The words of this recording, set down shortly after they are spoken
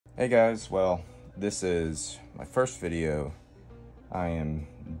Hey guys, well, this is my first video I am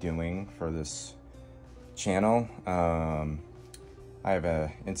doing for this channel. I have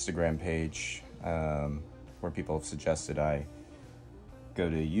an Instagram page where people have suggested I go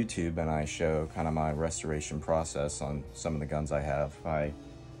to YouTube and I show kind of my restoration process on some of the guns I have. I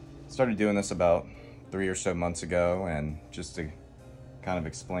started doing this about 3 or so months ago, and just to kind of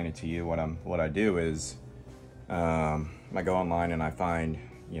explain it to you, what I do is I go online and I find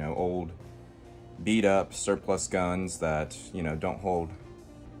old beat up surplus guns that don't hold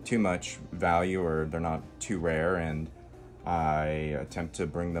too much value, or they're not too rare, and I attempt to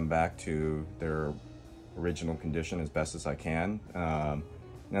bring them back to their original condition as best as I can. Now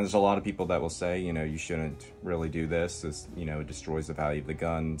there's a lot of people that will say you shouldn't really do this, it destroys the value of the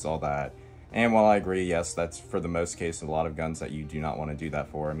guns, all that. And while I agree, yes, that's for the most case, a lot of guns that you do not want to do that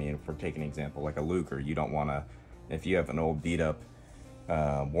for. I mean, if we're taking an example like a Luger, you don't want to, if you have an old beat up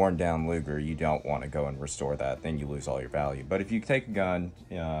worn down Luger, you don't want to go and restore that, then you lose all your value. But if you take a gun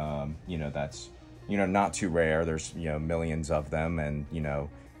that's not too rare, there's millions of them, and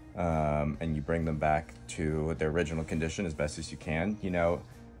and you bring them back to their original condition as best as you can,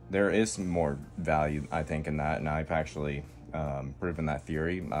 there is some more value, I think, in that. And I've actually proven that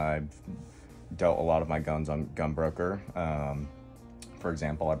theory. I've dealt a lot of my guns on Gunbroker. For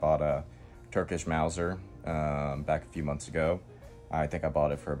example, I bought a Turkish Mauser back a few months ago. I think I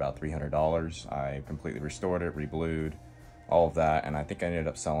bought it for about $300. I completely restored it, reblued, all of that, and I think I ended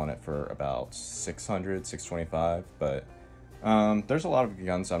up selling it for about $600, $625. But there's a lot of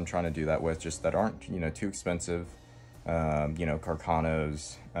guns I'm trying to do that with, just that aren't too expensive.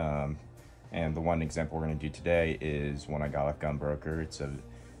 Carcanos, and the one example we're going to do today is one I got off Gunbroker. It's a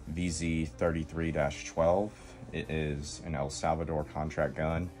VZ 33-12. It is an El Salvador contract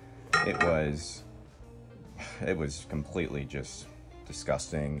gun. It was completely just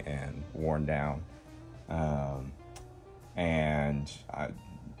disgusting and worn down, and I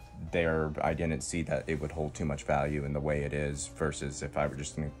didn't see that it would hold too much value in the way it is, versus if I were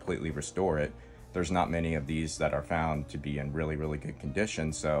just to completely restore it. There's not many of these that are found to be in really, really good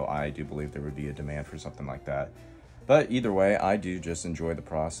condition, so I do believe there would be a demand for something like that. But either way, I do just enjoy the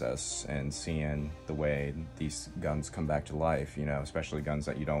process and seeing the way these guns come back to life, especially guns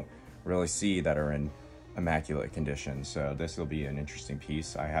that you don't really see that are in immaculate condition. So this will be an interesting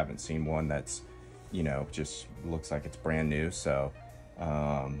piece. I haven't seen one that's just looks like it's brand new, so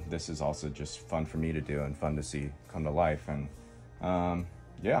this is also just fun for me to do and fun to see come to life. And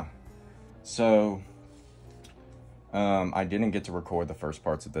yeah, so I didn't get to record the first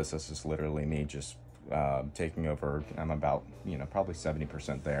parts of this. This is literally me just taking over. I'm about probably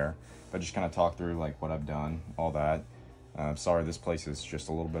 70% there, but just kind of talk through like what I've done, all that. Sorry, this place is just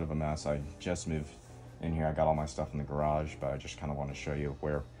a little bit of a mess. I just moved in here. I got all my stuff in the garage, but I just kind of want to show you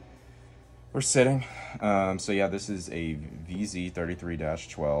where we're sitting. So yeah, this is a VZ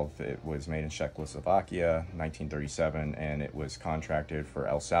 33-12. It was made in Czechoslovakia, 1937, and it was contracted for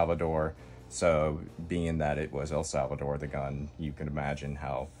El Salvador. So being that it was El Salvador, the gun, you can imagine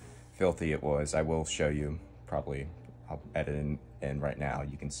how filthy it was. I will show you, probably I'll edit in right now.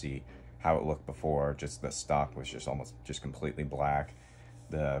 You can see how it looked before. Just the stock was just completely black.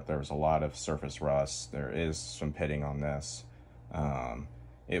 There was a lot of surface rust. There is some pitting on this.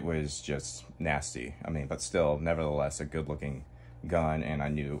 It was just nasty. I mean, but still, nevertheless, a good looking gun, and I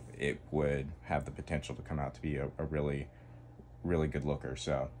knew it would have the potential to come out to be a really, really good looker.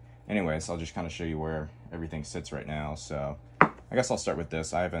 So anyways, I'll just kind of show you where everything sits right now. So I guess I'll start with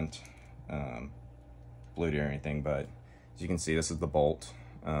this. I haven't blued it or anything, but as you can see, this is the bolt.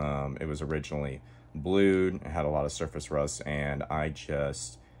 It was originally blued. It had a lot of surface rust, and I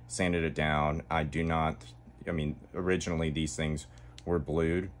just sanded it down. Originally these things were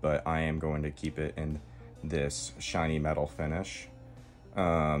blued, but I am going to keep it in this shiny metal finish.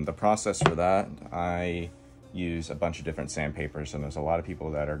 The process for that, I use a bunch of different sandpapers, and there's a lot of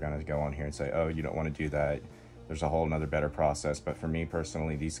people that are going to go on here and say, oh, you don't want to do that, there's a whole nother better process. But for me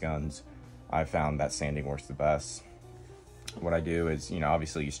personally, these guns, I found that sanding works the best. What I do is,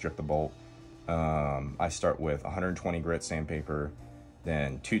 obviously you strip the bolt. I start with 120 grit sandpaper,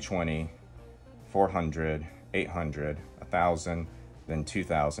 then 220, 400, 800, 1000, then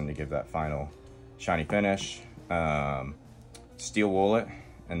 2000 to give that final shiny finish. Steel wool it,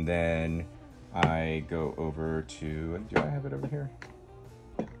 and then I go over to, do I have it over here?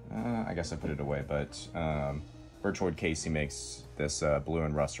 I guess I put it away, but Birchwood Casey makes this blue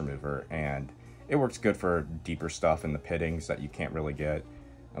and rust remover, and it works good for deeper stuff in the pittings that you can't really get.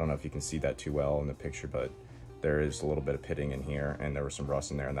 I don't know if you can see that too well in the picture, but there is a little bit of pitting in here, and there was some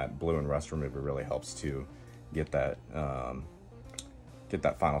rust in there, and that blue and rust remover really helps to get that get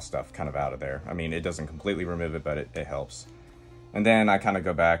that final stuff kind of out of there. I mean, it doesn't completely remove it, but it helps. And then I kind of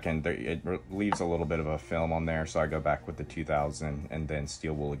go back, and it leaves a little bit of a film on there, so I go back with the 2000 and then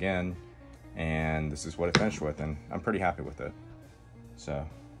steel wool again, and this is what it finished with, and I'm pretty happy with it. So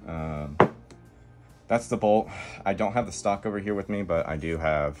that's the bolt. I don't have the stock over here with me, but I do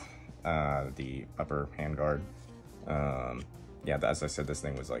have the upper handguard. Yeah, as I said, this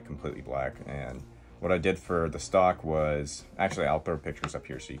thing was like completely black, and what I did for the stock was, actually I'll throw pictures up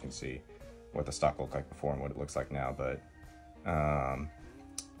here so you can see what the stock looked like before and what it looks like now, but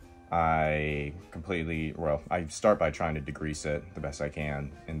I start by trying to degrease it the best I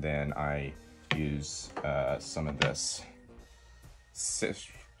can, and then I use some of this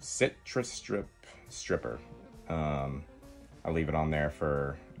citrus stripper. I leave it on there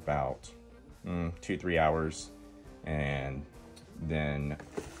for about 2-3 hours, and then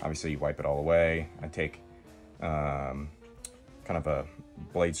obviously you wipe it all away. I take kind of a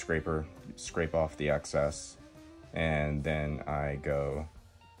blade scraper, scrape off the excess, and then I go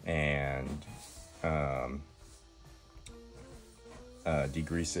and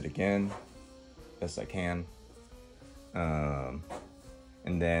degrease it again best I can, and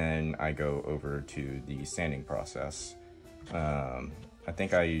then I go over to the sanding process. I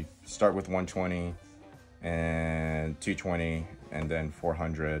think I start with 120 and 220 and then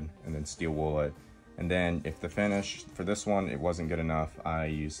 400 and then steel wool it, and then if the finish for this one it wasn't good enough, I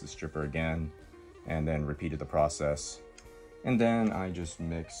used the stripper again and then repeated the process. And then I just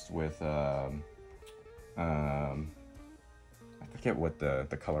mixed with I forget what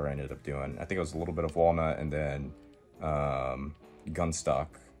the color I ended up doing. I think it was a little bit of walnut and then gunstock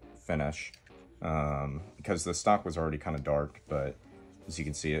finish, because the stock was already kind of dark, but as you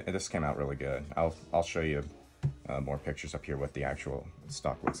can see, this came out really good. I'll show you more pictures up here what the actual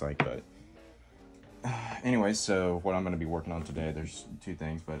stock looks like. But anyway, so what I'm going to be working on today, there's two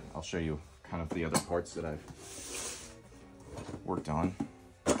things, but I'll show you kind of the other parts that I've worked on.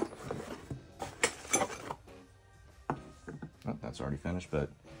 Oh, that's already finished, but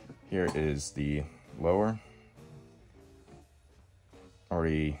here is the lower.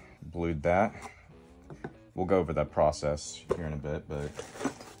 Already blued that. We'll go over that process here in a bit, but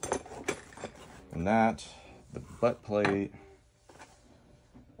and that, the butt plate,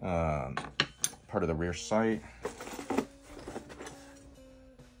 part of the rear sight,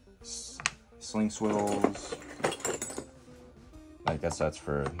 sling swivels, I guess that's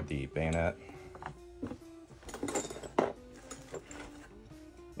for the bayonet,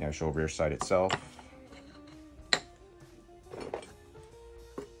 the actual rear sight itself,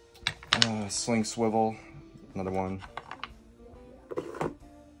 sling swivel, another one,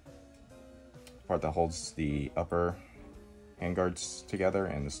 part that holds the upper handguards together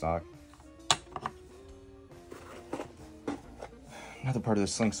and the stock, another part of the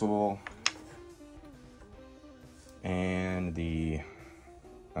sling swivel, and the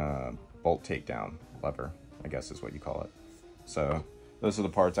bolt takedown lever, I guess is what you call it. So those are the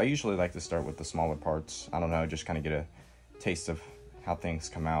parts. I usually like to start with the smaller parts. I don't know, just kind of get a taste of how things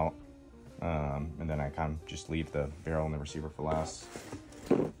come out. And then I kind of just leave the barrel and the receiver for last.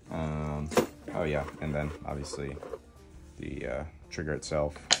 Oh yeah, and then obviously the trigger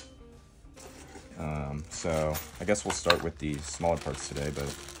itself. So I guess we'll start with the smaller parts today,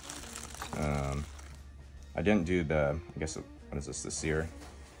 but I didn't do the, I guess, what is this, the sear?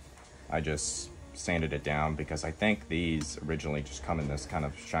 I just sanded it down because I think these originally just come in this kind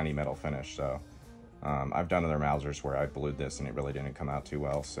of shiny metal finish. So I've done other Mausers where I blued this and it really didn't come out too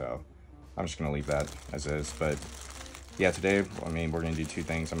well, so I'm just gonna leave that as is. But yeah, today, I mean, we're gonna do two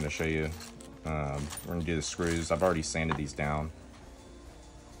things. I'm gonna show you, we're gonna do the screws. I've already sanded these down.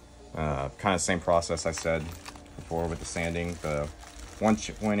 Kind of same process I said before with the sanding, the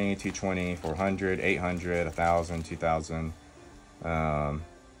 120, 220, 400, 800, 1000, 2000.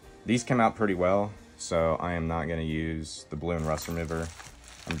 These came out pretty well, so I am not gonna use the blue and rust remover.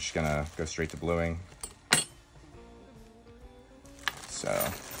 I'm just gonna go straight to bluing. So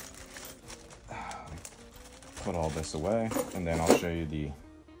put all this away, and then I'll show you the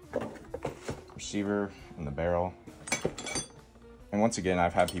receiver and the barrel. And once again,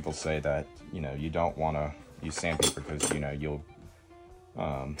 I've had people say that, you know, you don't want to use sandpaper because, you know,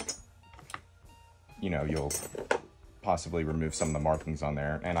 you'll possibly remove some of the markings on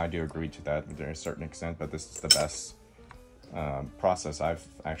there, and I do agree to that to a certain extent, but this is the best process I've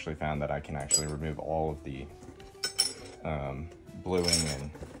actually found, that I can actually remove all of the bluing and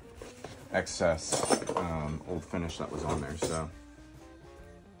excess old finish that was on there. So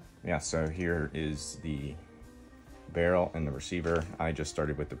yeah, so here is the barrel and the receiver. I just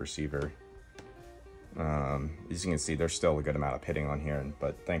started with the receiver. As you can see, there's still a good amount of pitting on here,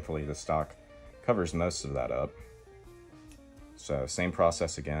 but thankfully the stock covers most of that up. So same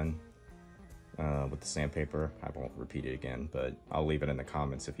process again with the sandpaper. I won't repeat it again, but I'll leave it in the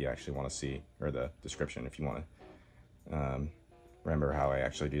comments if you actually want to see, or the description if you want to remember how I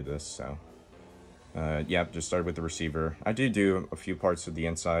actually do this. So yeah, just started with the receiver. I do a few parts of the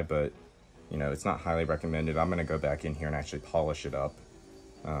inside, but you know, it's not highly recommended. I'm gonna go back in here and actually polish it up.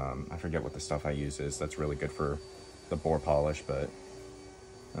 I forget what the stuff I use is. That's really good for the bore polish, but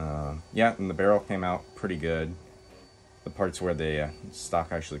yeah, and the barrel came out pretty good. The parts where the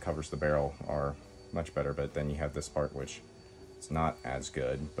stock actually covers the barrel are much better, but then you have this part which is not as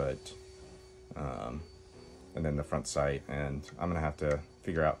good, but and then the front sight, and I'm gonna have to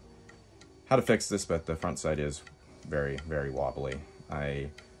figure out how to fix this, but the front sight is very, very wobbly. I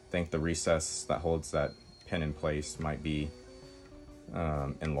think the recess that holds that pin in place might be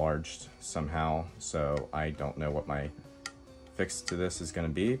enlarged somehow, so I don't know what my fix to this is going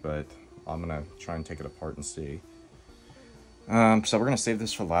to be, but I'm going to try and take it apart and see. So we're going to save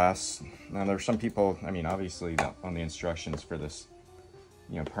this for last. Now there's some people, I mean, obviously on the instructions for this,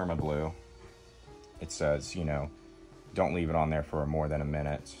 you know, perma blue, it says, you know, don't leave it on there for more than a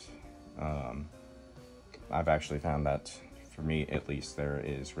minute. I've actually found that, for me at least, there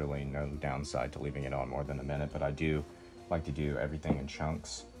is really no downside to leaving it on more than a minute, but I do like to do everything in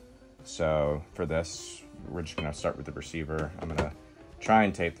chunks. So for this, we're just gonna start with the receiver. I'm gonna try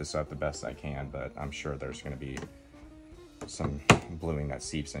and tape this up the best I can, but I'm sure there's gonna be some bluing that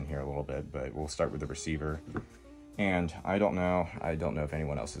seeps in here a little bit, but we'll start with the receiver. And I don't know if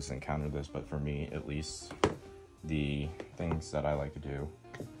anyone else has encountered this, but for me at least, the things that I like to do.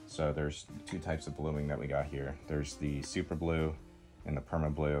 So there's two types of bluing that we got here. There's the super blue and the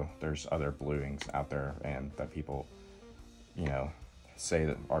perma blue. There's other bluings out there and that people, you know, say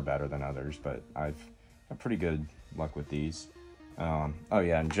that are better than others, but I've had pretty good luck with these. Oh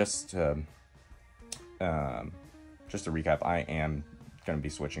yeah, and just to recap, I am going to be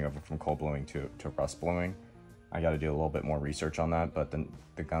switching over from cold bluing to rust bluing. I got to do a little bit more research on that, but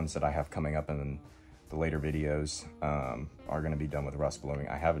the guns that I have coming up in the later videos are going to be done with rust bluing.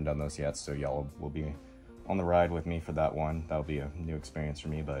 I haven't done those yet, so y'all will be on the ride with me for that one. That'll be a new experience for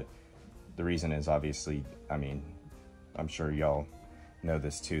me, but the reason is obviously, I mean, I'm sure y'all know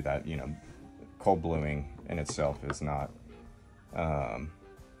this too, that, you know, cold bluing in itself is not,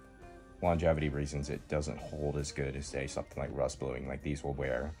 longevity reasons, it doesn't hold as good as say something like rust bluing. Like these will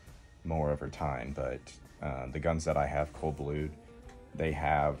wear more over time, but the guns that I have cold blued, they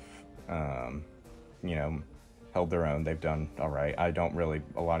have, you know, held their own. They've done all right. I don't really,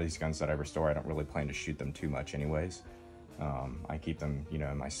 a lot of these guns that I restore, I don't really plan to shoot them too much anyways. I keep them, you know,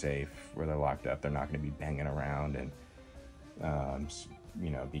 in my safe where they're locked up. They're not going to be banging around and,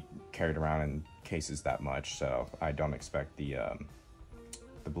 you know, be carried around in cases that much. So I don't expect the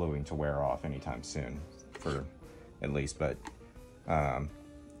bluing to wear off anytime soon, for at least. But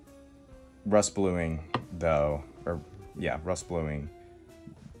rust bluing though, or yeah, rust bluing,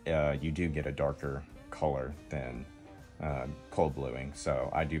 you do get a darker color than cold bluing,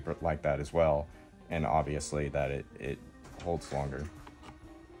 so I do like that as well, and obviously that it holds longer.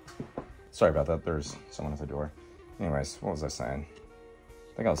 Sorry about that, there's someone at the door. Anyways, what was I saying?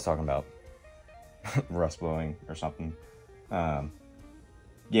 I think I was talking about rust bluing or something.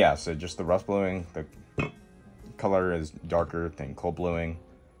 Yeah, so just the rust bluing, the color is darker than cold bluing,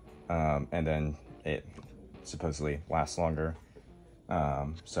 and then it supposedly lasts longer.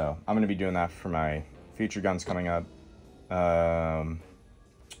 So I'm going to be doing that for my future guns coming up. But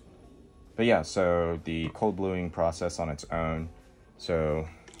yeah, so the cold bluing process on its own. So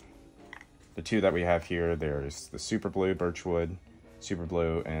the two that we have here, there's the super blue birchwood, super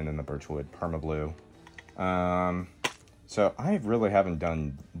blue, and then the birchwood perma blue. So I really haven't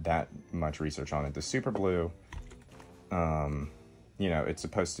done that much research on it. The super blue, you know, it's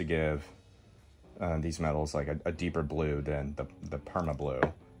supposed to give these metals like a deeper blue than the perma blue.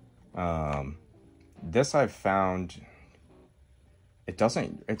 This I've found, it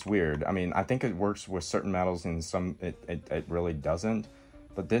doesn't, it's weird. I mean, I think it works with certain metals and some it really doesn't,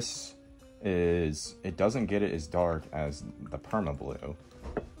 but this is, it doesn't get it as dark as the perma blue,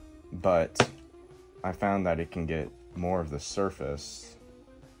 but I found that it can get more of the surface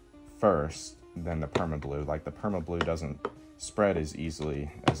first than the perma blue. Like the perma blue doesn't spread as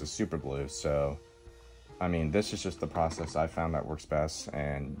easily as a super blue. So I mean, this is just the process I found that works best,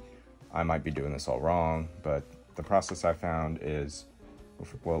 and I might be doing this all wrong, but the process I found is,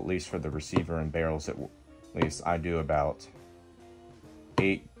 well, at least for the receiver and barrels, at least I do about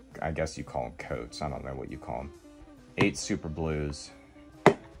 8, I guess you call them coats, I don't know what you call them, 8 super blues,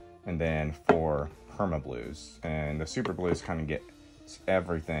 and then 4 perma blues, and the super blues kind of get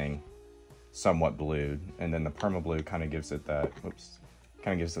everything somewhat blued, and then the perma blue kind of gives it that,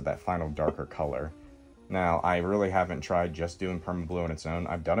 final darker color. Now, I really haven't tried just doing perma blue on its own.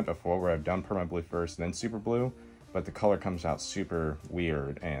 I've done it before where I've done perma blue first, then super blue, but the color comes out super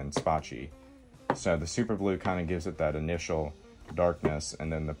weird and spotchy. So the super blue kind of gives it that initial darkness,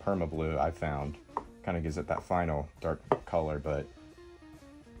 and then the perma blue I found kind of gives it that final dark color. But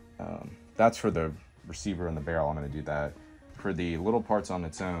that's for the receiver and the barrel. I'm going to do that. For the little parts on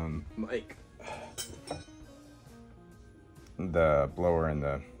its own, like the blower and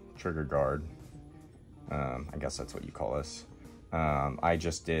the trigger guard, I guess that's what you call this, I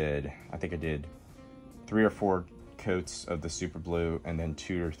think I did 3 or 4 coats of the super blue and then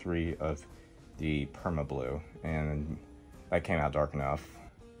 2 or 3 of the perma blue, and that came out dark enough.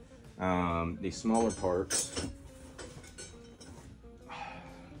 The smaller parts,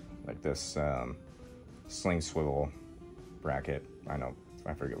 like this sling swivel bracket,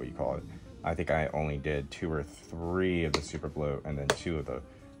 I forget what you call it. I think I only did 2 or 3 of the super blue and then 2 of the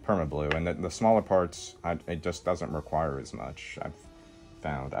perma blue, and the smaller parts, it just doesn't require as much, I've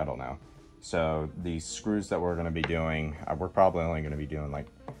found. I don't know. So the screws that we're going to be doing, we're probably only going to be doing like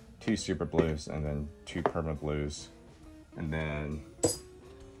 2 super blues and then 2 perma blues, and then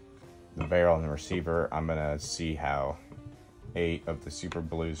the barrel and the receiver, I'm going to see how 8 of the super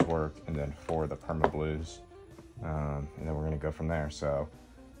blues work and then 4 of the perma blues, and then we're going to go from there. So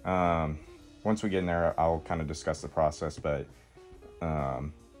once we get in there, I'll kind of discuss the process, but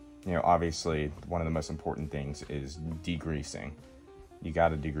you know, obviously one of the most important things is degreasing. You got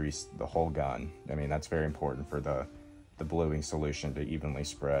to degrease the whole gun. I mean, that's very important for the bluing solution to evenly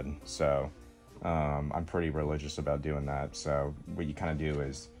spread. So I'm pretty religious about doing that. So what you kind of do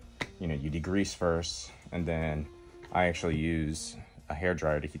is, you know, you degrease first, and then I actually use a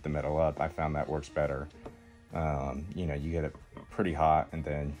hairdryer to heat the metal up. I found that works better. You know, you get it pretty hot, and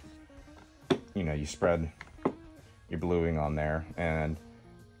then, you know, you spread your bluing on there. And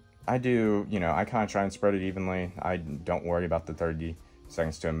I do, you know, I kind of try and spread it evenly. I don't worry about the 30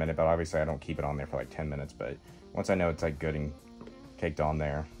 seconds to a minute, but obviously I don't keep it on there for like 10 minutes. But once I know it's like good and caked on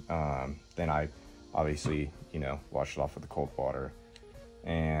there, then I obviously, you know, wash it off with the cold water.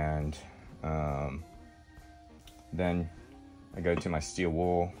 And then I go to my steel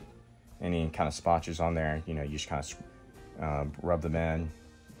wool. Any kind of spotches on there, you know, you just kind of rub them in,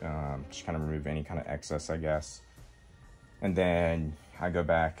 just kind of remove any kind of excess, I guess. And then I go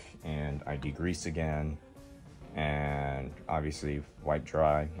back and I degrease again, and obviously wipe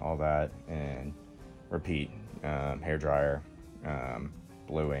dry, all that, and repeat. Hair dryer,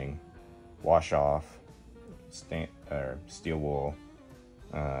 bluing, wash off, steel wool,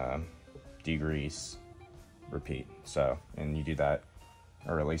 degrease, repeat. So, and you do that,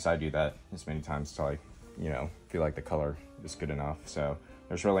 or at least I do that as many times till I, you know, feel like the color is good enough. So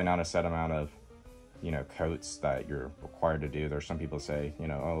there's really not a set amount of, you know, coats that you're required to do. There's some people say, you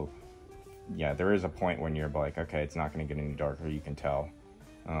know, oh yeah, there is a point when you're like, okay, it's not going to get any darker, you can tell,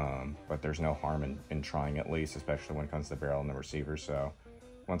 but there's no harm in trying, at least, especially when it comes to the barrel and the receiver. So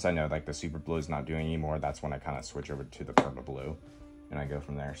once I know like the super blue is not doing anymore, that's when I kind of switch over to the perma blue, and I go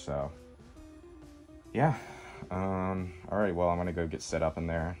from there. So yeah, all right, well, I'm gonna go get set up in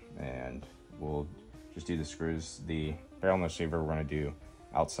there, and we'll just do the screws. The barrel and the receiver we're gonna do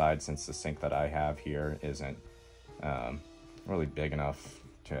outside, since the sink that I have here isn't really big enough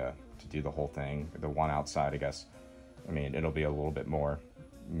to do the whole thing. The one outside, I guess, I mean, it'll be a little bit more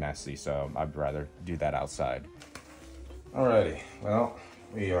messy, so I'd rather do that outside. Alrighty, well,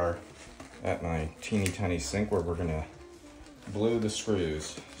 we are at my teeny tiny sink where we're gonna blue the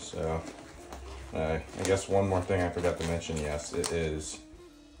screws. So I guess one more thing I forgot to mention, yes, it is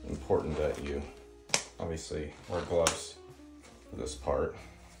important that you obviously wear gloves for this part.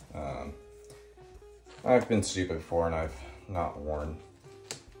 I've been stupid before and I've not worn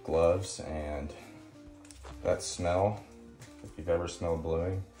gloves, and that smell, if you've ever smelled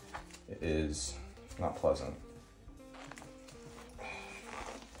bluing, it is not pleasant.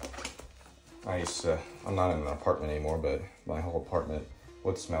 I'm not in an apartment anymore, but my whole apartment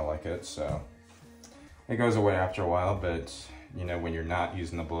would smell like it, so it goes away after a while. But you know, when you're not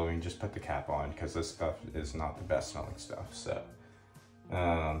using the bluing, just put the cap on, because this stuff is not the best smelling stuff. So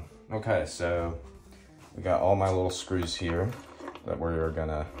okay, so we got all my little screws here that we're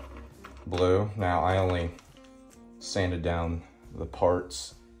gonna blue. Now I only sanded down the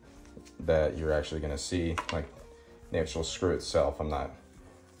parts that you're actually gonna see, like the actual screw itself. I'm not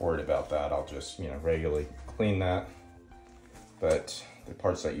worried about that. I'll just, you know, regularly clean that. But the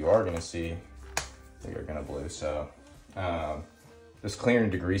parts that you are gonna see, we are gonna blue. So This cleaner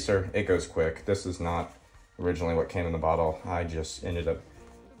degreaser, it goes quick. This is not originally what came in the bottle. I just ended up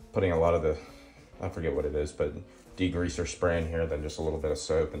putting a lot of the, I forget what it is, but degreaser spray in here, then just a little bit of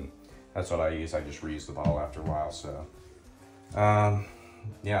soap, and that's what I use. I just reuse the bottle after a while. So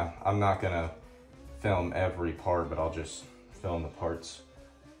yeah, I'm not gonna film every part, but I'll just film the parts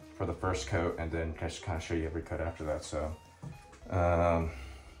for the first coat and then just kind of show you every coat after that. So the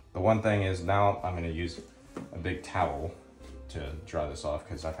one thing is, now I'm gonna use a big towel to dry this off,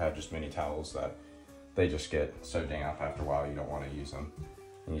 because I've had just many towels that they just get so damp after a while you don't want to use them,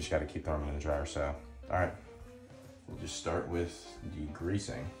 and you just got to keep throwing them in the dryer. So all right, we'll just start with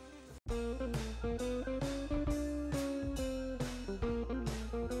degreasing.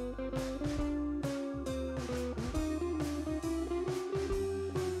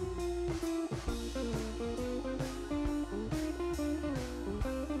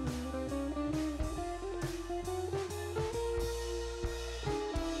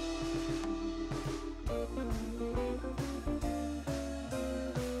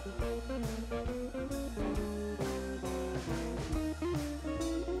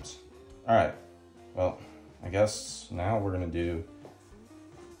 All right, well, I guess now we're gonna do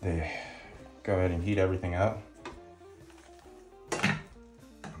go ahead and heat everything up.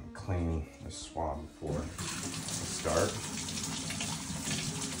 Clean the swab before we start.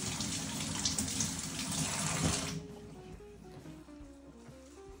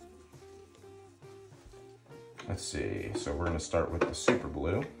 Let's see, so we're gonna start with the super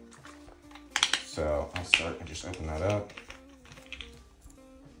blue. So I'll start and just open that up.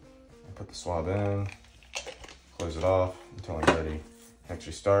 Put the swab in, close it off until I'm ready to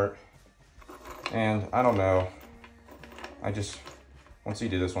actually start. And I don't know, once you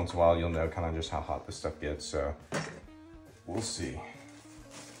do this once in a while, you'll know kind of just how hot this stuff gets. So we'll see.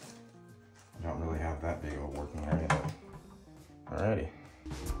 I don't really have that big of a working area, but alrighty.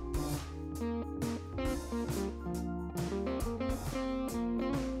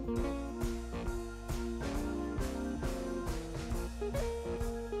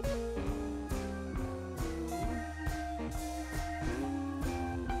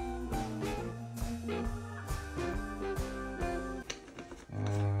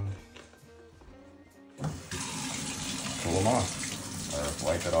 Cool them off, or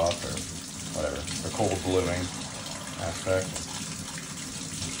wipe it off, or whatever, the cold bluing aspect.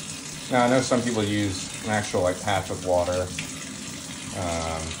 Now I know some people use an actual like patch with water.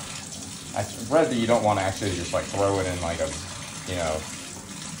 I read that you don't want to actually just like throw it in like a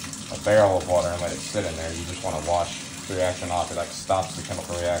barrel of water and let it sit in there. You just want to wash the reaction off. It like stops the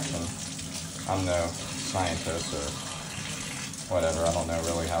chemical reaction. I'm no scientist or whatever. I don't know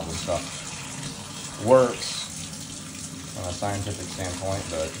really how this stuff works from a scientific standpoint,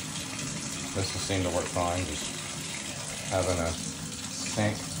 but this will seem to work fine. Just having a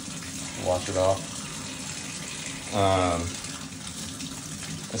sink to wash it off.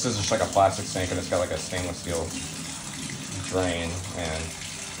 This is just like a plastic sink, and it's got like a stainless steel drain, and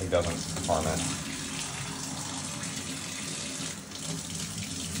it doesn't harm it.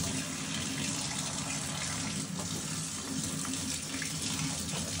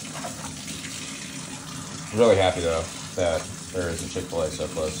 I'm really happy though that there is a Chick-fil-A so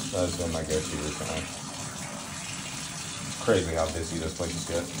close. That has been my go-to recently. Crazy how busy those places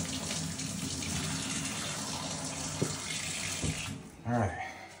get. All right.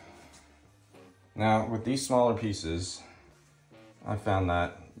 Now with these smaller pieces, I found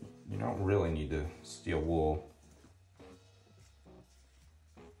that you don't really need to steel wool.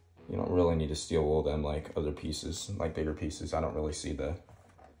 You don't really need to steel wool them like other pieces, like bigger pieces. I don't really see the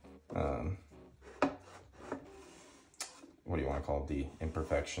what do you want to call it, the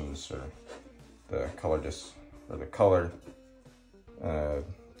imperfections or the color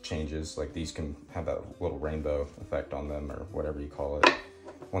changes. Like these can have that little rainbow effect on them, or whatever you call it.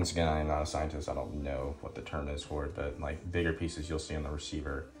 Once again, I am not a scientist. I don't know what the term is for it, but like bigger pieces you'll see on the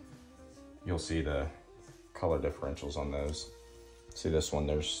receiver, you'll see the color differentials on those. See this one,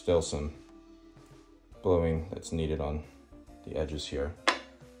 there's still some bluing that's needed on the edges here.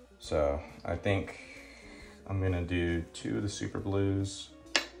 So I think I'm gonna do 2 of the super blues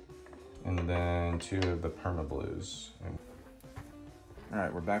and then 2 of the perma blues. All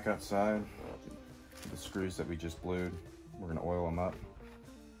right, we're back outside. The screws that we just blued, we're gonna oil them up.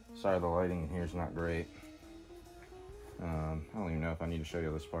 Sorry, the lighting in here is not great. I don't even know if I need to show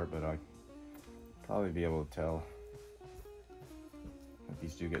you this part, but I'll probably be able to tell if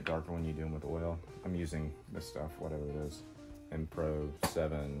these do get darker when you do them with oil. I'm using this stuff, whatever it is, Impro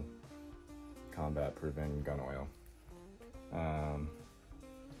 7 combat proven gun oil.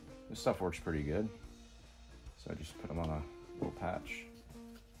 This stuff works pretty good. So I just put them on a little patch.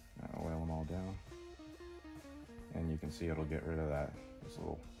 Oil them all down. And you can see it'll get rid of those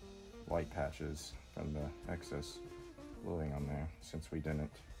little white patches from the excess bluing on there, since we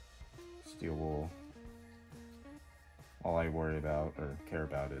didn't steel wool. All I worry about or care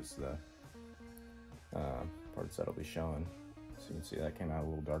about is the parts that'll be showing. So you can see that came out a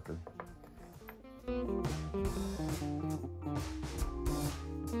little darker.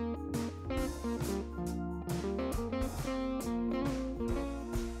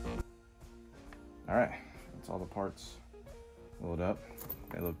 All right, that's all the parts load up.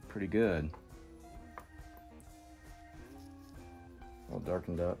 They look pretty good. All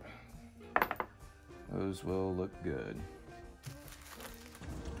darkened up. Those will look good.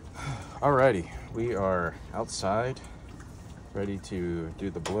 Alrighty, we are outside, ready to do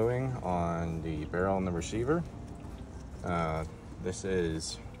the bluing on the barrel and the receiver. This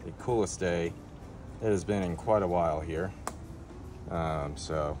is the coolest day it has been in quite a while here.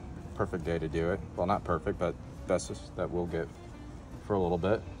 So perfect day to do it. Well, not perfect, but best that we'll get for a little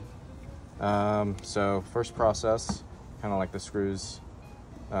bit. So first process, kind of like the screws,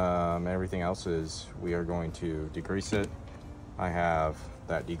 everything else, is we are going to degrease it. I have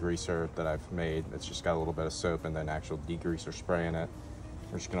that degreaser that I've made. It's just got a little bit of soap and then actual degreaser spray in it.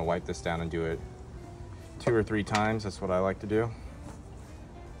 We're just gonna wipe this down and do it 2 or 3 times. That's what I like to do.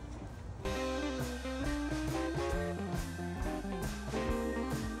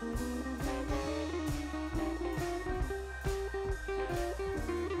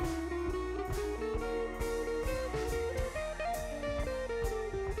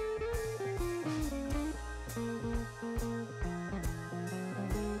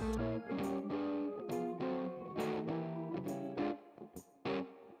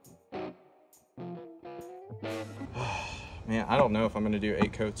 Man, I don't know if I'm gonna do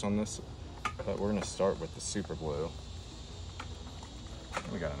 8 coats on this, but we're gonna start with the super glue.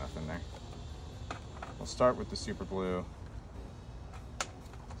 We got enough in there. We'll start with the super glue.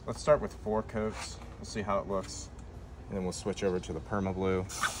 Let's start with 4 coats. We'll see how it looks. And then we'll switch over to the perma blue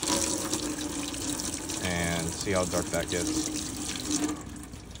and see how dark that gets.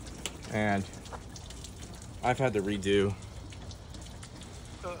 And I've had to redo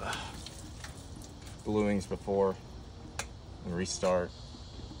bluings before and restart.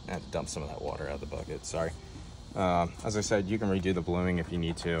 I had to dump some of that water out of the bucket, sorry. As I said, you can redo the bluing if you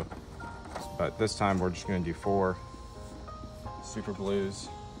need to, but this time we're just gonna do 4 super blues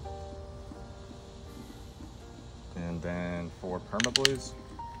and then 4 perma blues.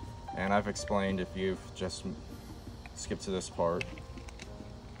 And I've explained, if you've just skipped to this part,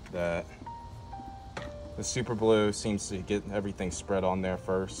 that the super blue seems to get everything spread on there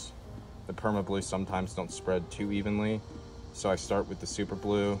first. The perma blue sometimes don't spread too evenly, so I start with the super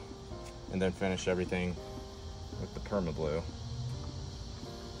blue and then finish everything with the perma blue.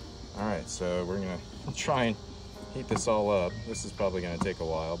 All right, so we're gonna try and heat this all up. This is probably gonna take a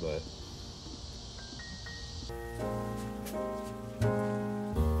while, but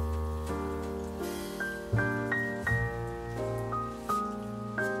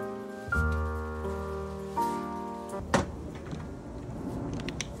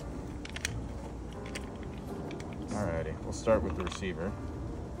we'll start with the receiver.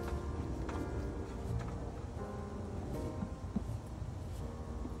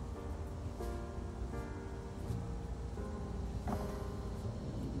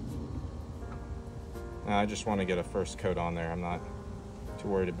 Now, I just want to get a first coat on there. I'm not too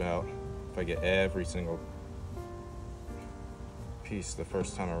worried about if I get every single piece the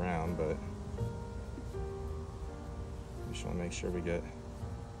first time around, but we just want to make sure we get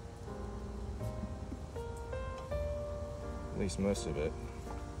at least most of it.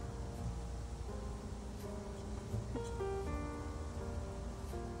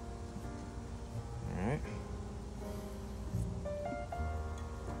 All right.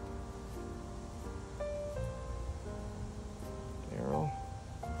 Barrel.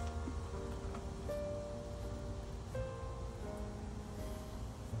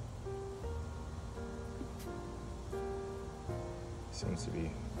 Seems to be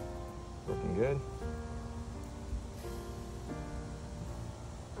looking good.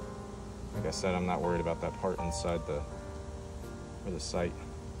 Like I said, I'm not worried about that part inside where the sight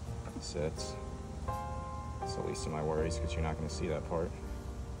sits. It's the least of my worries, because you're not going to see that part.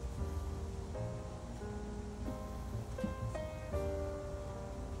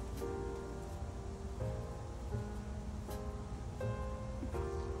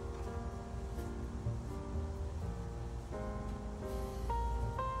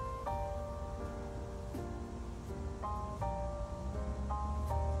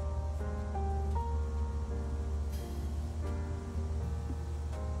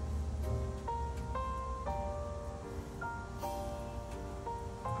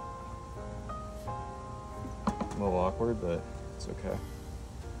 A little awkward, but it's okay.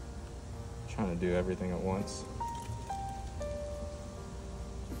 Trying to do everything at once.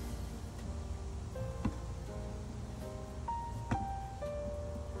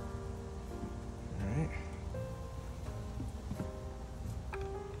 Alright.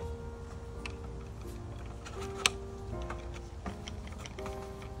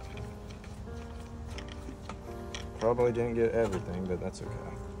 Probably didn't get everything, but that's okay.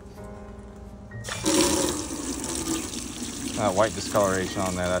 That white discoloration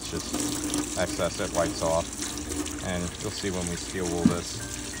on there, that's just excess. It whites off. And you'll see when we steel wool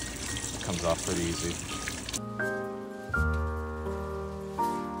this, it comes off pretty easy.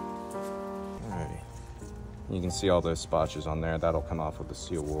 Alrighty. You can see all those spotches on there. That'll come off with the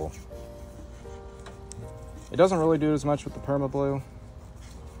steel wool. It doesn't really do as much with the perma blue,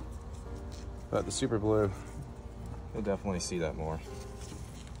 but the super blue, you'll definitely see that more.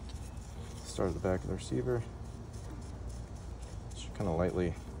 Start at the back of the receiver. Just kind of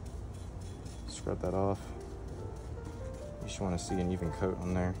lightly scrub that off. You just want to see an even coat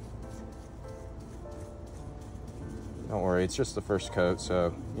on there. Don't worry, it's just the first coat,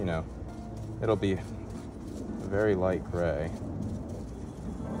 so, you know, it'll be a very light gray.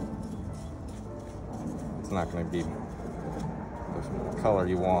 It's not going to be the color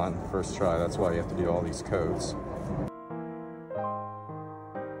you want first try. That's why you have to do all these coats.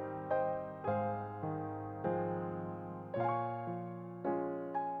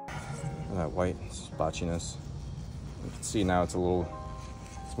 And that white spotchiness. You can see now it's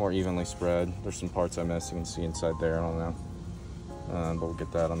more evenly spread. There's some parts I missed. You can see inside there, I don't know. But we'll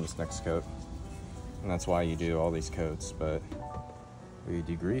get that on this next coat. And that's why you do all these coats, but we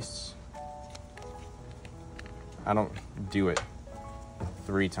degrease. I don't do it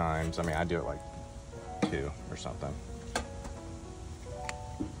 3 times. I mean, I do it like 2 or something.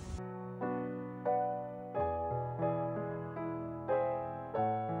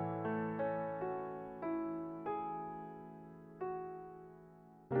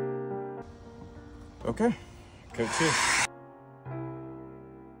 Okay, coat 2.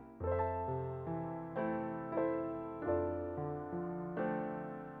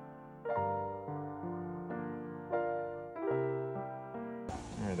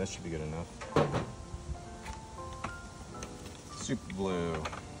 Alright, that should be good enough. Super blue.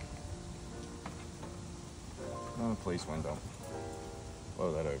 Oh, please, wind don't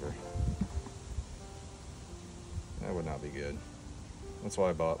blow that over. That would not be good. That's why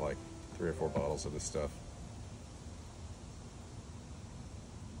I bought like 3 or 4 bottles of this stuff.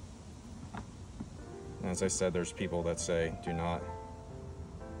 And as I said, there's people that say, do not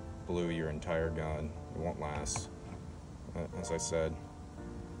blue your entire gun. It won't last. As I said,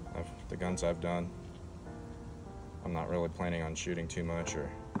 the guns I've done, I'm not really planning on shooting too much or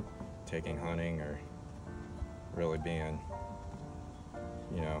taking hunting or really being,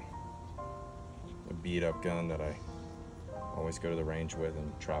 you know, a beat up gun that I always go to the range with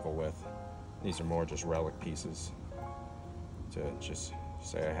and travel with. These are more just relic pieces to just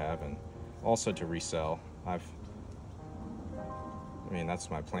say I have, and also to resell. I mean,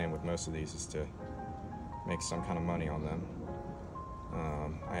 that's my plan with most of these, is to make some kind of money on them.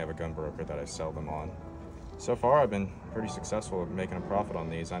 I have a gun broker that I sell them on. So far, I've been pretty successful at making a profit on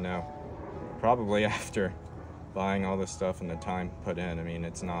these. I know probably after buying all this stuff and the time put in, I mean,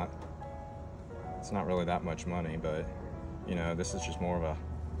 it's not really that much money, but you know, this is just more of a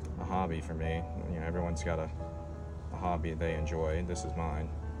hobby for me. You know, everyone's got a hobby they enjoy. This is mine,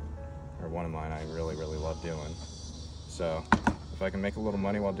 or one of mine I really, really love doing. So if I can make a little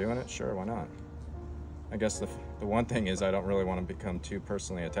money while doing it, sure, why not? I guess the one thing is I don't really want to become too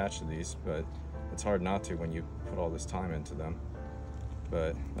personally attached to these, but it's hard not to when you put all this time into them.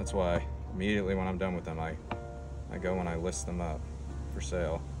 But that's why immediately when I'm done with them, I go and I list them up for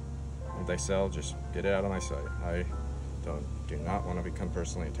sale. If they sell, just get it out of my sight. I do not want to become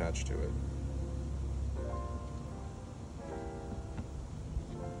personally attached to it.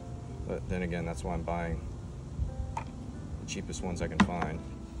 But then again, that's why I'm buying the cheapest ones I can find,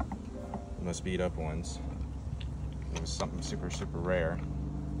 the most beat up ones. If it was something super, super rare,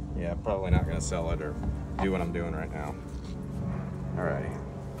 yeah, probably not going to sell it or do what I'm doing right now. Alrighty.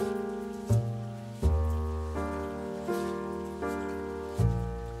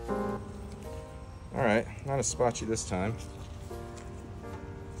 Alright, not as spotchy this time.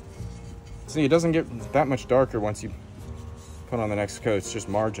 See, it doesn't get that much darker once you put on the next coat, it's just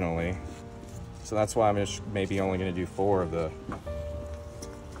marginally. So that's why I'm just maybe only going to do 4 of the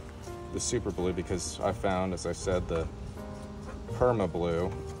super blue, because I found, as I said, the perma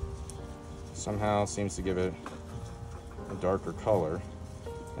blue somehow seems to give it a darker color.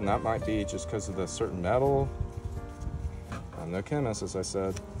 And that might be just because of the certain metal, I'm no chemist, as I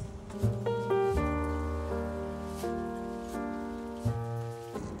said.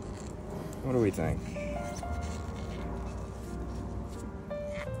 What do we think?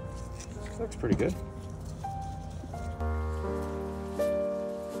 Looks pretty good.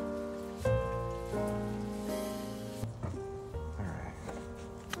 Alright.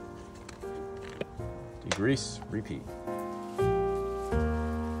 Degrease, repeat.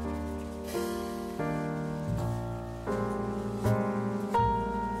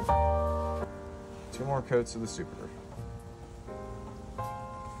 Two more coats of the super.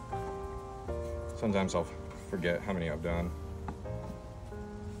 Sometimes I'll forget how many I've done.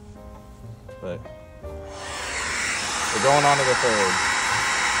 But we're going on to the third.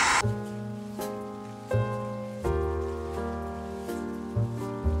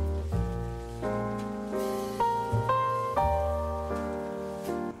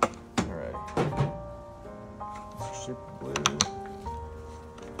 All right. Super blue.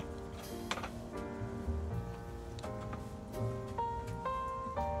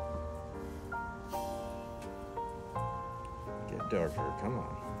 Get darker, come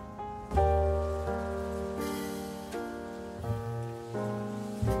on.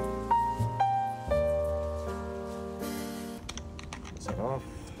 It off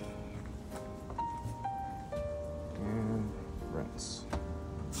and rinse.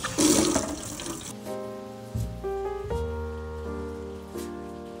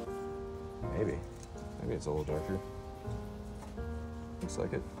 Maybe it's a little darker. Looks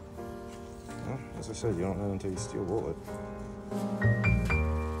like it. Well, as I said, you don't know until you steel wool it.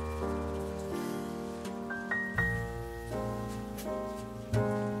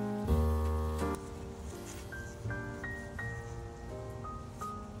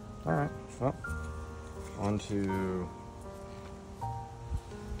 All right, well, on to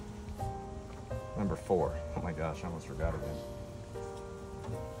number 4. Oh my gosh, I almost forgot again.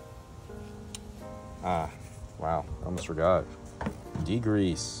 Wow, I almost forgot.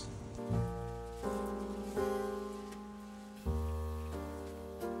 Degrease.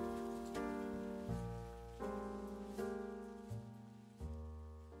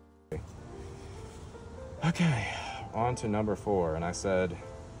 Okay, on to number 4, and I said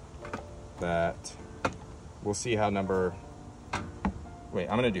that we'll see how wait,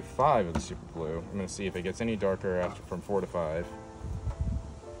 I'm gonna do 5 of the super blue. I'm gonna see if it gets any darker after from 4 to 5.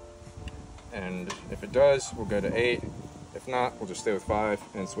 And if it does, we'll go to 8. If not, we'll just stay with 5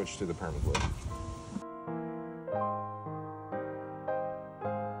 and switch to the perma blue.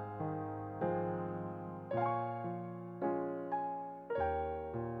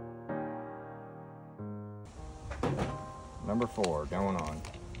 Number 4, going on.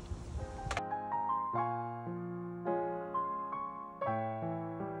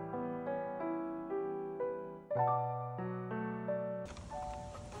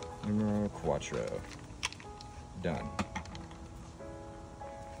 Numero quattro. Done.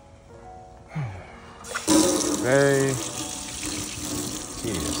 Very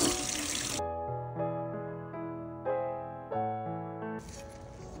tedious.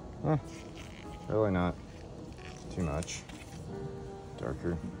 Huh. Really not too much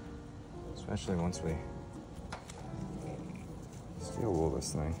darker, especially once we steel wool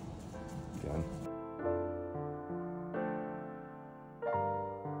this thing again.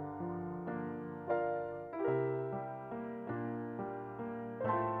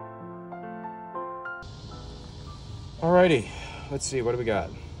 Alrighty, let's see, what do we got?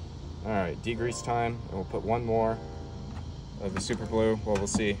 Alright, degrease time, and we'll put 1 more of the super blue. Well, we'll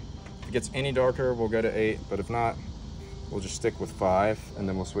see. If it gets any darker, we'll go to 8, but if not, we'll just stick with 5, and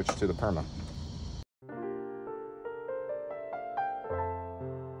then we'll switch to the perma.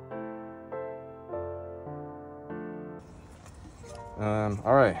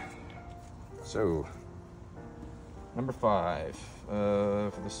 Alright, so number 5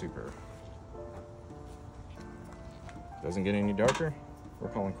 for the super. Doesn't get any darker, we're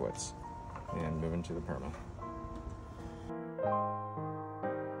calling quits and moving to the perma.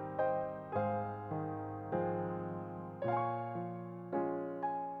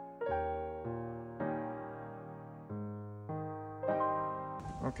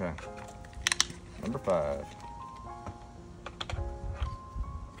 Okay, number 5.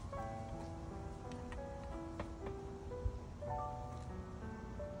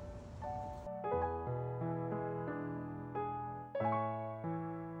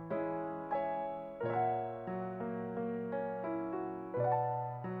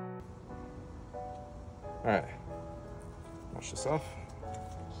 All right, wash this off.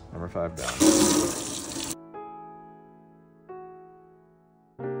 Number 5 down.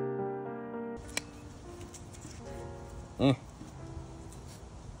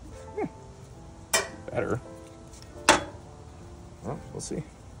 better. Well, we'll see.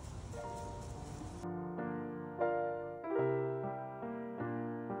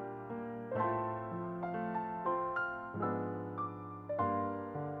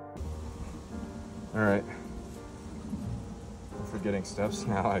 All right. I'm forgetting steps.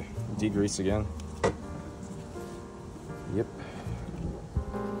 Now I degrease again. Yep.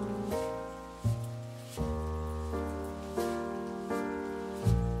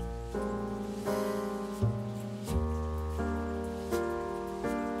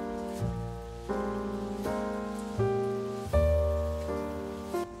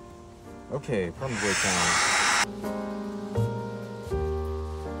 Okay, probably time.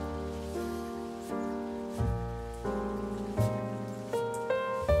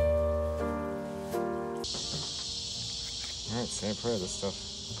 Alright, say a prayer, this stuff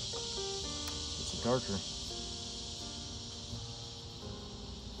gets darker.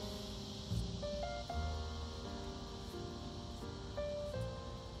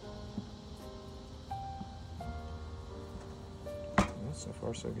 Well, so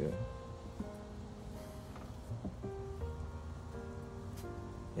far so good.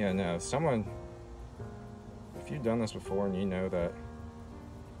 Yeah, no, if you've done this before and you know that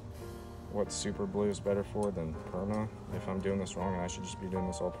what super blue is better for than perma, if I'm doing this wrong and I should just be doing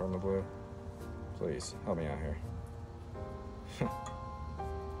this all perma blue, please help me out here.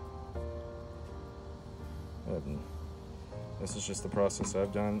 This is just the process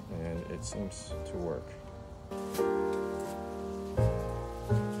I've done and it seems to work.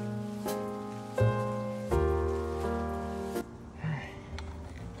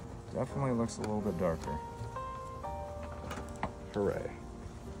 Definitely looks a little bit darker. Hooray.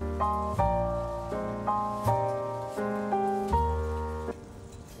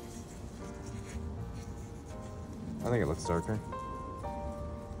 I think it looks darker.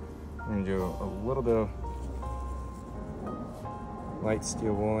 I'm gonna do a little bit of light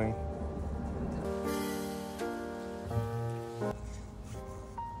steel wooling.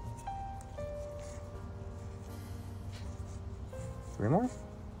 Three more?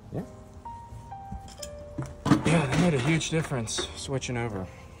 Yeah. Yeah, that made a huge difference switching over.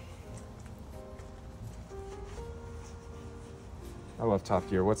 I love Top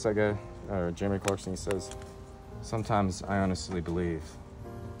Gear. What's that guy? Jeremy Clarkson, he says, sometimes I honestly believe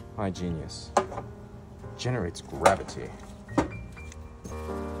my genius generates gravity.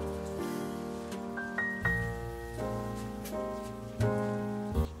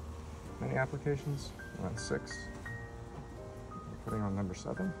 Many applications? Around 6. Putting on number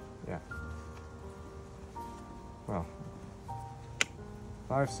 7? Yeah. Well,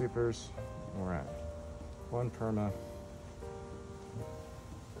 5 supers, we're at 1 perma.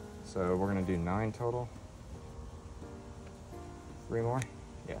 So we're gonna do 9 total. 3 more?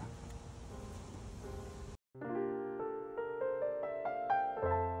 Yeah.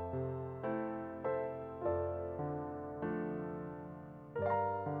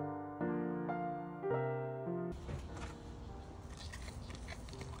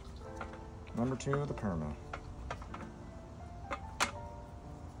 Number 2 of the perma.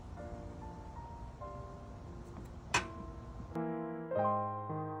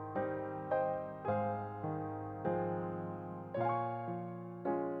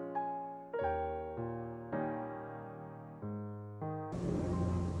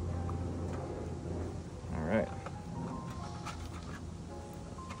 All right.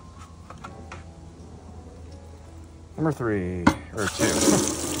 Number 3, or 2.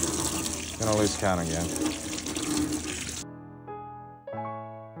 Gonna lose count again.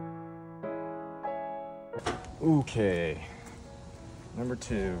 Okay. Number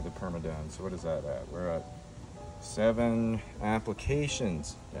 2, the perma done. So what is that at? We're at 7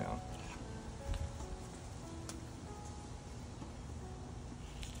 applications down.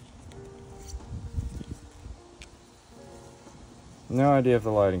 No idea if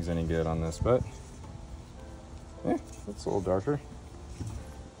the lighting's any good on this, but yeah, it's a little darker.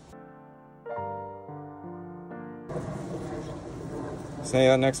 So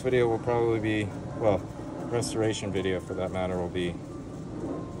yeah, next video will probably be, well, restoration video for that matter will be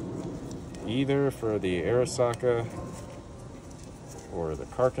either for the Arasaka or the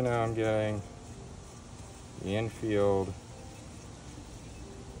Carcano I'm getting, the Enfield,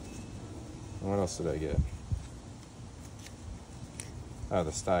 and what else did I get? Oh,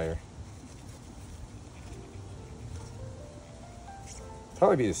 the Steyr.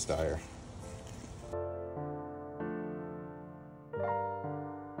 Probably be the Steyr.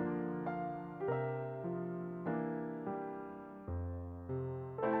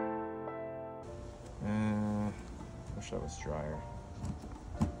 Wish that was drier.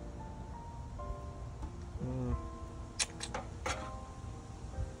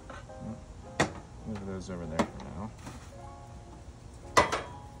 Move those over there for now.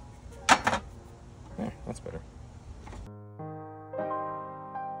 There, that's better.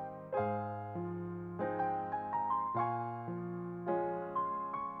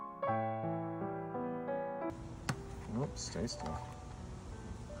 Nope, stay still.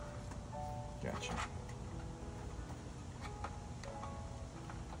 Gotcha.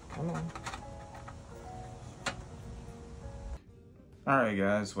 Come on. Alright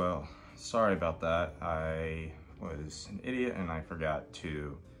guys, well, sorry about that. I was an idiot and I forgot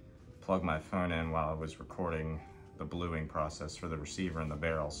to plug my phone in while I was recording the bluing process for the receiver and the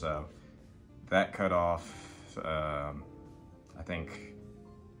barrel, so that cut off, I think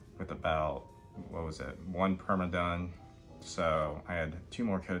with about, what was it, 1 perma-done. So I had 2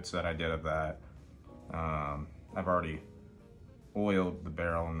 more coats that I did of that. I've already oiled the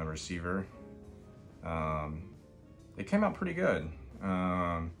barrel and the receiver. It came out pretty good.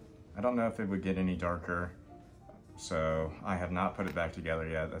 I don't know if it would get any darker, so I have not put it back together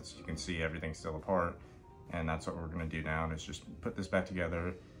yet. As you can see, everything's still apart, and that's what we're gonna do now, is just put this back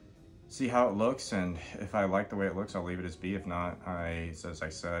together, see how it looks, and if I like the way it looks, I'll leave it as be. If not, as I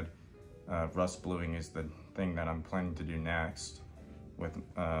said, rust bluing is the thing that I'm planning to do next with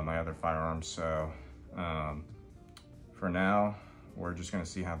my other firearms. So for now, we're just gonna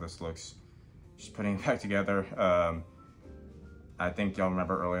see how this looks, just putting it back together. I think y'all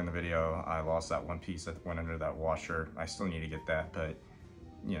remember earlier in the video, I lost that one piece that went under that washer. I still need to get that, but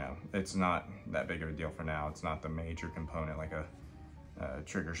you know, it's not that big of a deal for now. It's not the major component like a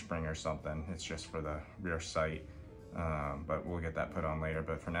trigger spring or something. It's just for the rear sight, but we'll get that put on later.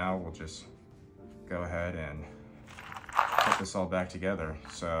 But for now, we'll just go ahead and put this all back together.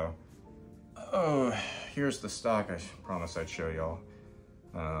 So, oh, here's the stock I promised I'd show y'all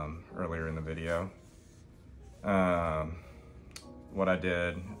earlier in the video. What I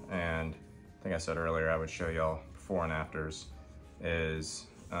did, and I think I said earlier I would show y'all before and afters, is,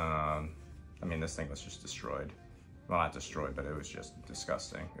 I mean, this thing was just destroyed. Well, not destroyed, but it was just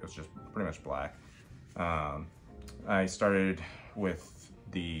disgusting. It was just pretty much black. I started with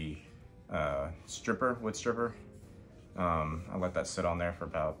the wood stripper. I let that sit on there for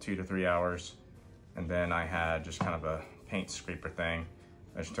about 2 to 3 hours. And then I had just kind of a paint scraper thing.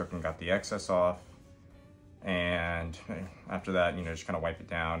 I just took and got the excess off. And after that, you know, just kind of wipe it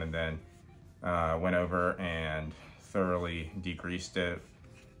down, and then went over and thoroughly degreased it,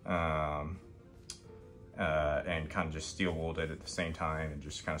 and kind of just steel wooled it at the same time, and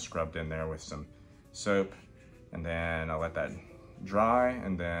just kind of scrubbed in there with some soap. And then I let that dry,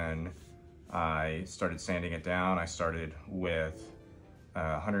 and then I started sanding it down. I started with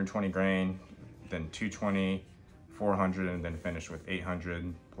 120 grain, then 220, 400, and then finished with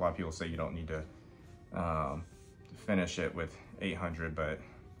 800. A lot of people say you don't need to finish it with 800, but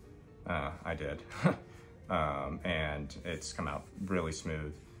I did. And it's come out really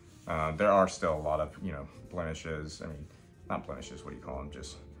smooth. There are still a lot of, you know, blemishes. I mean, not blemishes, what do you call them?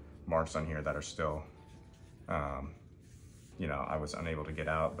 Just marks on here that are still, you know, I was unable to get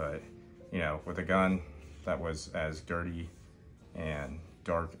out. But, you know, with a gun that was as dirty and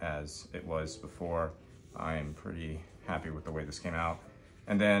dark as it was before, I am pretty happy with the way this came out.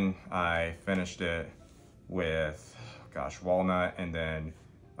 And then I finished it with, gosh, walnut, and then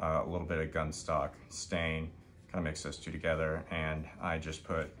a little bit of gun stock stain. Kind of mix those two together, and I just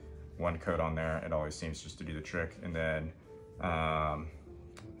put 1 coat on there. It always seems just to do the trick. And then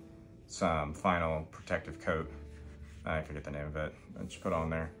some final protective coat. I forget the name of it. I just put on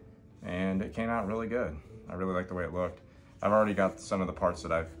there, and it came out really good. I really like the way it looked. I've already got some of the parts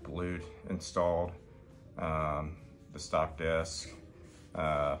that I've glued, installed. The stock disc,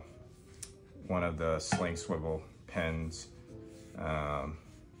 one of the sling swivel pins,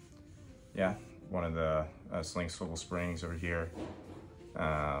 yeah, one of the sling swivel springs over here,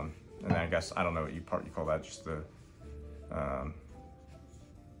 and then I guess, I don't know what you call that, just the, I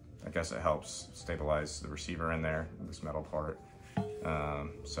guess it helps stabilize the receiver in there, this metal part.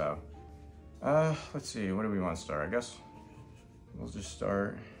 So, let's see, what do we want to start? I guess we'll just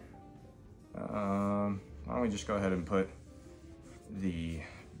start, why don't we just go ahead and put the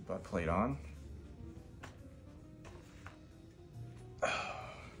butt plate on.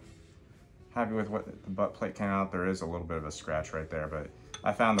 Happy with what the butt plate came out. There is a little bit of a scratch right there, but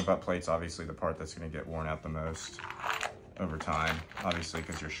I found the butt plate's obviously the part that's going to get worn out the most over time, obviously,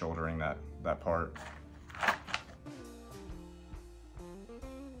 because you're shouldering that part.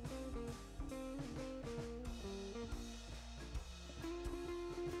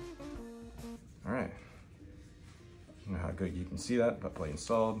 All right. You know how good you can see that butt plate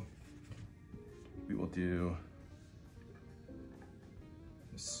installed. We we'll do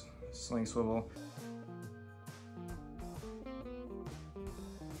this sling swivel.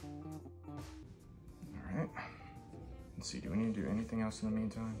 All right, let's see, do we need to do anything else in the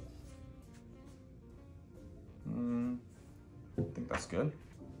meantime? I think that's good.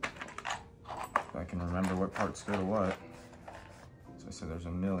 If I can remember what parts go to what. So I said there's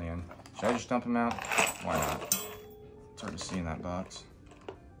a million. Should I just dump them out? Why not? It's hard to see in that box.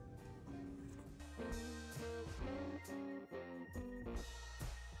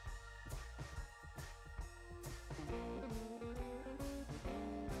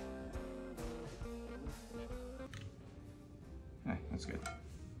 Hey, that's good.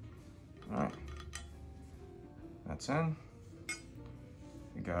 All right, that's in.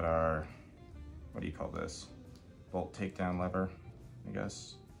 We got our, what do you call this? Bolt takedown lever, I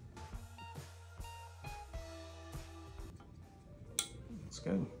guess. That's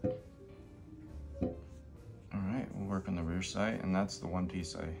good. All right, we'll work on the rear sight, and that's the one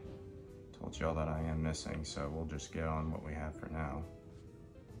piece I told y'all that I am missing, so we'll just get on what we have for now.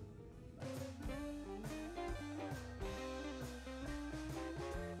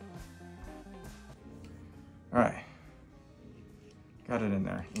 All right, got it in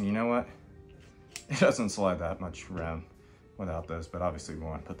there. And you know what? It doesn't slide that much around without this, but obviously we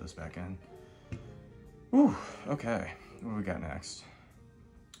want to put this back in. Whew, okay, what do we got next?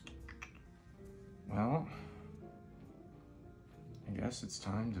 Well, I guess it's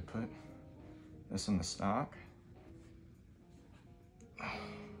time to put this in the stock.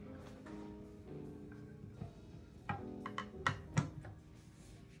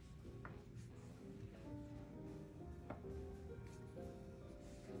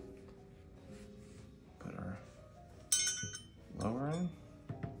 Put our lower in.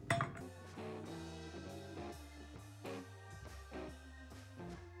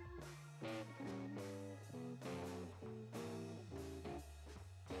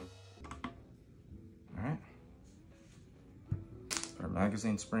 All right. Put our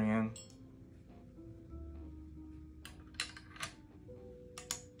magazine spring in.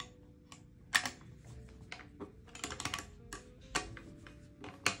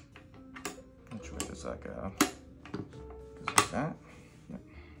 Which way does that go? Goes like that. Yep.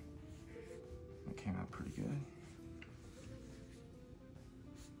 That came out pretty good.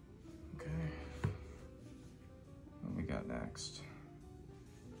 Okay. What we got next?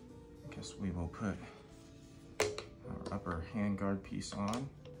 I guess we will put our upper handguard piece on.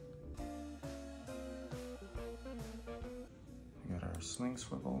 We got our sling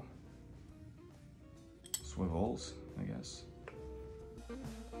swivel. Swivels, I guess.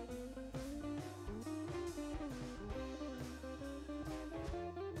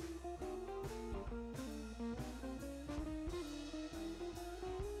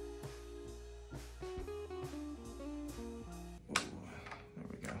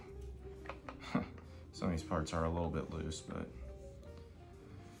 Some of these parts are a little bit loose, but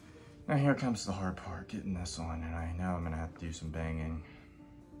now here comes the hard part, getting this on, and I know I'm gonna have to do some banging.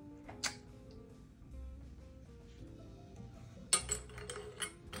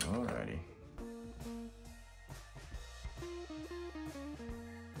 Alrighty.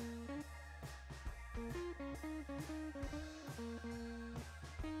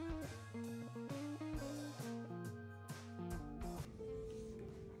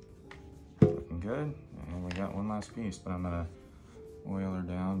 Looking good. And we got one last piece, but I'm gonna oil her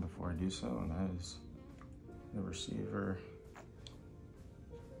down before I do so, and that is the receiver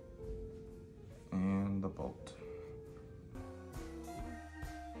and the bolt.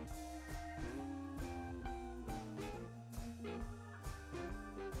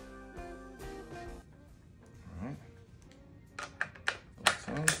 All right, bolts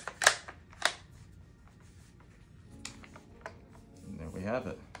in. And there we have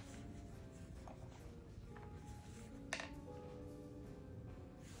it.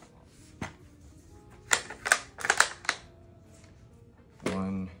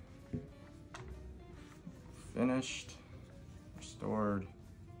 One finished, restored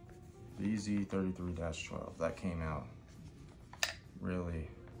VZ 33-12. That came out really,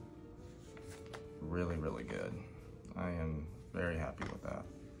 really, really good. I am very happy with that.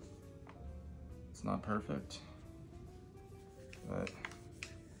 It's not perfect, but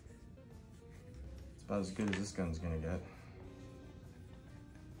it's about as good as this gun's gonna get.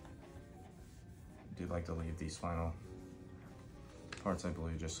 I do like to leave these final parts, I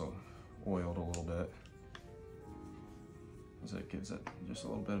believe, just oiled a little bit, as it gives it just a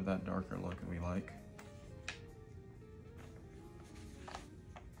little bit of that darker look that we like.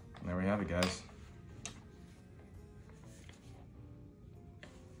 And there we have it, guys.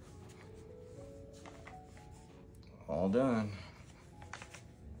 all done.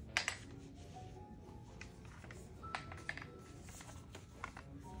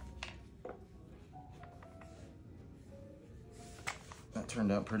 That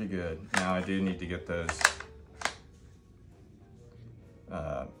turned out pretty good. Now I do need to get those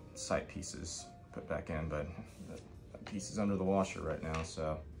sight pieces put back in, but that piece is under the washer right now,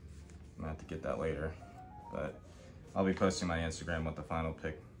 so I'm gonna have to get that later. But I'll be posting my Instagram what the final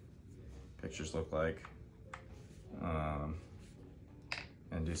pictures look like,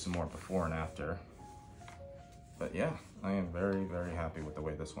 and do some more before and after. But yeah, I am very, very happy with the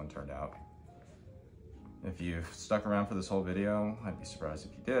way this one turned out. If you've stuck around for this whole video, I'd be surprised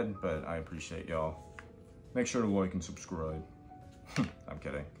if you did, but I appreciate y'all. Make sure to like and subscribe. I'm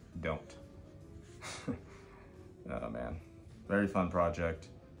kidding, don't. Oh man, very fun project.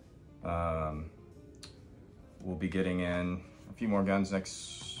 We'll be getting in a few more guns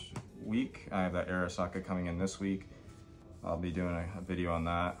next week. I have that Arasaka coming in this week. I'll be doing a video on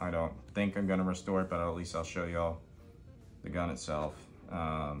that. I don't think I'm gonna restore it, but at least I'll show y'all the gun itself.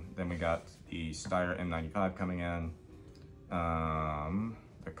 Then we got the Steyr M95 coming in,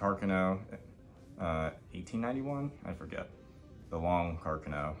 the Carcano 1891, I forget, the long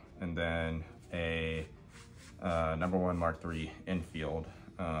Carcano, and then a #1 Mark III Enfield.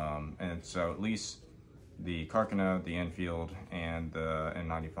 And so at least the Carcano, the Enfield, and the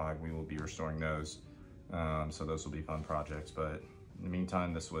M95, we will be restoring those. So those will be fun projects. But in the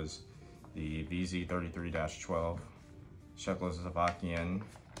meantime, this was the VZ 33-12 Czechoslovakian,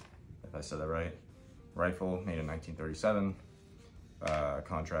 if I said that right, rifle made in 1937,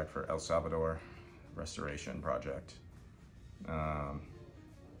 contract for El Salvador restoration project. Yeah,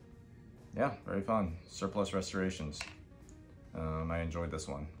 very fun. Surplus restorations. I enjoyed this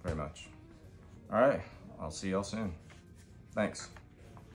one very much. All right, I'll see y'all soon. Thanks.